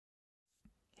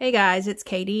Hey guys, it's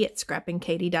Katie at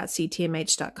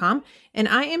scrappingkatie.ctmh.com, and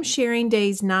I am sharing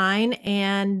days 9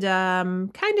 and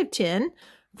kind of 10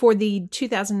 for the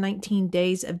 2019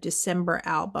 Days of December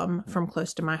album from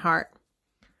Close to My Heart.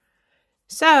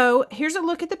 So here's a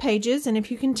look at the pages, and if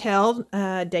you can tell,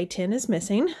 day 10 is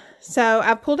missing. So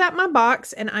I've pulled out my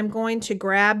box, and I'm going to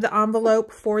grab the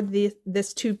envelope for this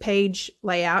 2-page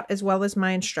layout as well as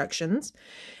my instructions.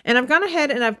 And I've gone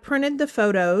ahead and I've printed the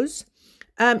photos.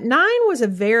 9 was a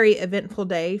very eventful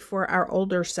day for our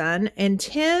older son, and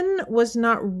 10 was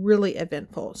not really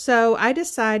eventful. So I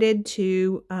decided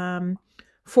to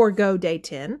forego day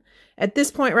 10. At this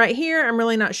point right here, I'm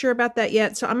really not sure about that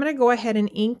yet. So I'm going to go ahead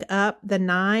and ink up the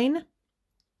 9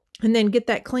 and then get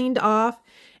that cleaned off,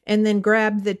 and then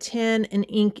grab the 10 and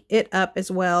ink it up as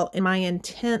well in my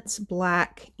intense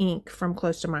black ink from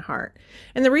Close to My Heart.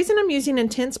 And the reason I'm using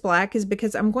intense black is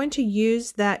because I'm going to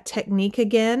use that technique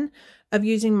again of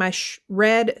using my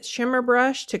red shimmer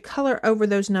brush to color over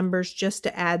those numbers just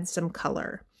to add some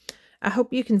color. I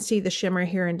hope you can see the shimmer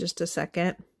here in just a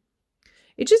second.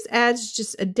 It just adds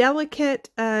just a delicate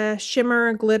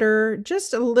shimmer, glitter,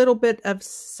 just a little bit of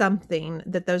something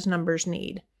that those numbers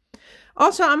need.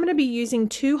 Also, I'm going to be using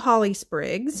 2 holly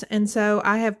sprigs, and so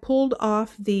I have pulled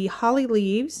off the holly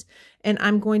leaves, and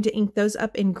I'm going to ink those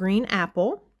up in green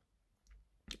apple.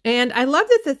 And I love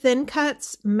that the thin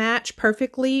cuts match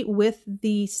perfectly with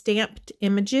the stamped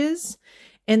images.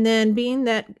 And then being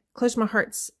that Close to My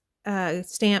Heart's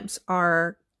stamps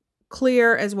are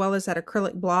clear as well as that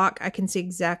acrylic block, I can see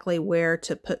exactly where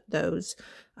to put those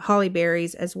holly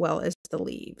berries as well as the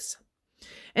leaves.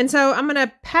 And so I'm going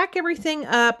to pack everything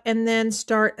up and then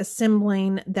start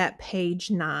assembling that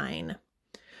page 9.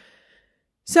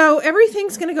 So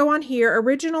everything's going to go on here.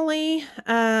 Originally,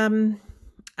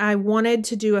 I wanted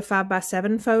to do a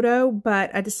 5x7 photo,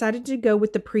 but I decided to go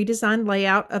with the pre-designed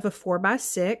layout of a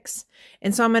 4x6.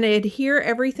 And so I'm going to adhere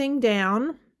everything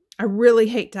down. I really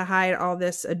hate to hide all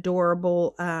this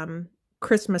adorable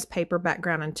Christmas paper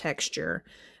background and texture.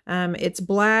 It's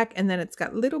black, and then it's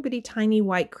got little bitty tiny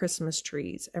white Christmas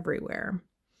trees everywhere.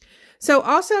 So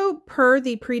also per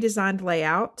the pre-designed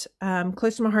layout,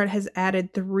 Close to My Heart has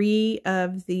added 3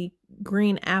 of the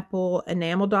green apple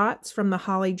enamel dots from the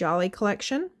Holly Jolly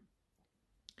collection.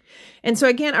 And so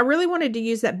again, I really wanted to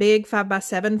use that big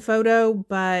 5x7 photo,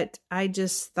 but I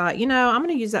just thought, you know, I'm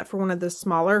going to use that for one of the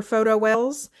smaller photo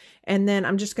wells. And then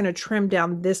I'm just going to trim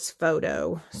down this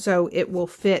photo so it will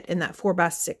fit in that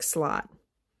 4x6 slot.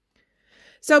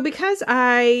 So because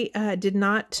I did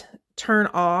not turn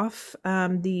off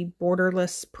the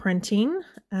borderless printing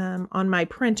on my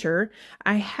printer,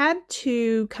 I had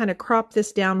to kind of crop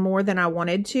this down more than I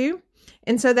wanted to.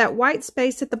 And so that white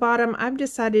space at the bottom, I've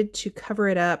decided to cover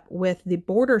it up with the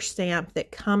border stamp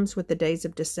that comes with the Days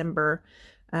of December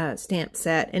stamp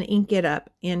set, and ink it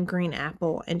up in green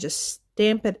apple and just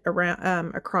stamp it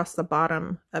around across the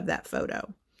bottom of that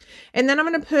photo. And then I'm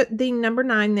going to put the number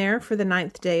 9 there for the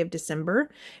 9th day of December.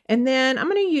 And then I'm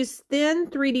going to use thin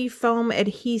 3D foam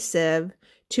adhesive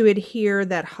to adhere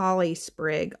that holly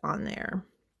sprig on there.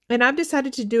 And I've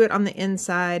decided to do it on the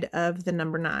inside of the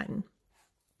number 9.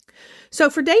 So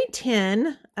for day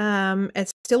 10,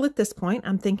 still at this point,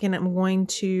 I'm thinking I'm going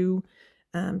to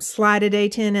slide a day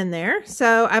 10 in there.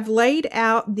 So I've laid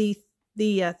out the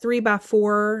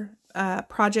 3x4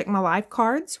 Project My Life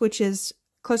cards, which is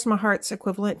Close to My Heart's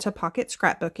equivalent to pocket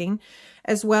scrapbooking,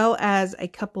 as well as a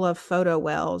couple of photo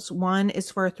wells. One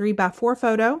is for a 3x4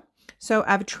 photo. So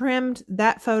I've trimmed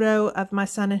that photo of my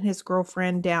son and his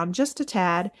girlfriend down just a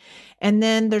tad. And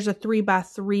then there's a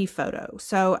 3x3 photo.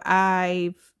 So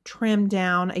I've trimmed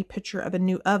down a picture of a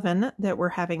new oven that we're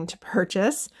having to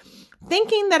purchase,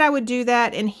 thinking that I would do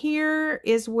that. And here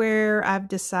is where I've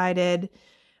decided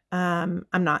I'm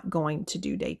not going to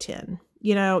do day 10.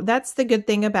 You know, that's the good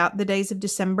thing about the Days of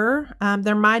December.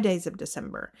 They're my Days of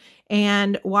December.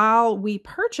 And while we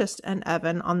purchased an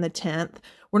oven on the 10th,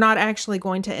 we're not actually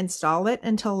going to install it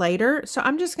until later. So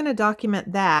I'm just going to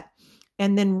document that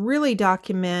and then really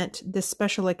document this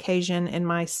special occasion in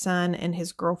my son and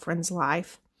his girlfriend's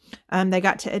life. They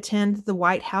got to attend the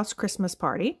White House Christmas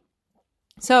party.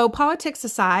 So politics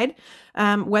aside,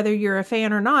 whether you're a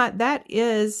fan or not, that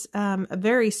is a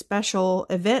very special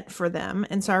event for them.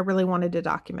 And so I really wanted to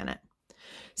document it.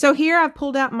 So here I've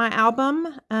pulled out my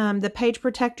album, the page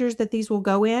protectors that these will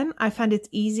go in. I find it's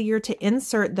easier to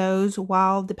insert those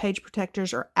while the page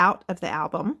protectors are out of the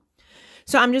album.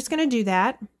 So I'm just going to do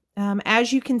that.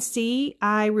 As you can see,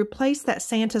 I replaced that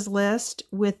Santa's list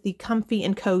with the comfy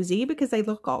and cozy because they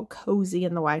look all cozy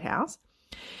in the White House.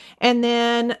 And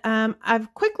then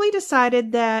I've quickly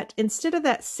decided that instead of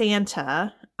that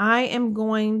Santa, I am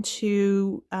going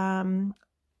to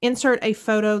insert a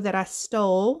photo that I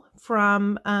stole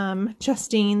from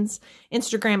Justine's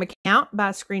Instagram account by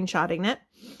screenshotting it.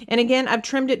 And again, I've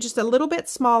trimmed it just a little bit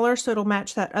smaller so it'll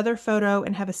match that other photo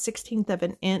and have a 1/16 of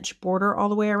an inch border all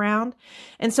the way around.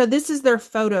 And so this is their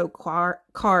photo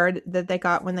card that they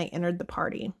got when they entered the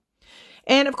party.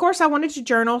 And of course I wanted to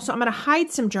journal, so I'm going to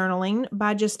hide some journaling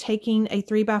by just taking a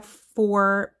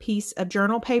 3x4 piece of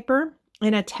journal paper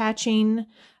and attaching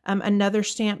another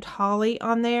stamped holly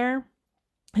on there.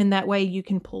 And that way you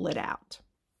can pull it out.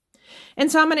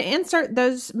 And so I'm going to insert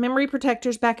those memory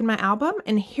protectors back in my album.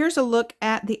 And here's a look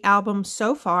at the album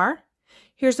so far.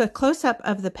 Here's a close-up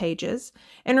of the pages.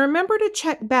 And remember to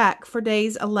check back for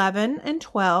days 11 and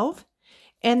 12.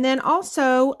 And then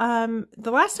also,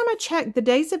 the last time I checked, the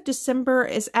days of December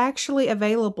is actually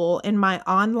available in my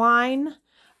online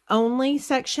only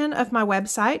section of my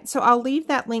website. So I'll leave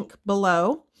that link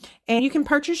below. And you can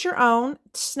purchase your own,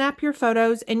 snap your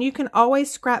photos, and you can always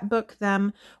scrapbook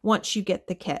them once you get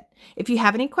the kit. If you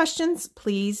have any questions,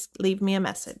 please leave me a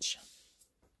message.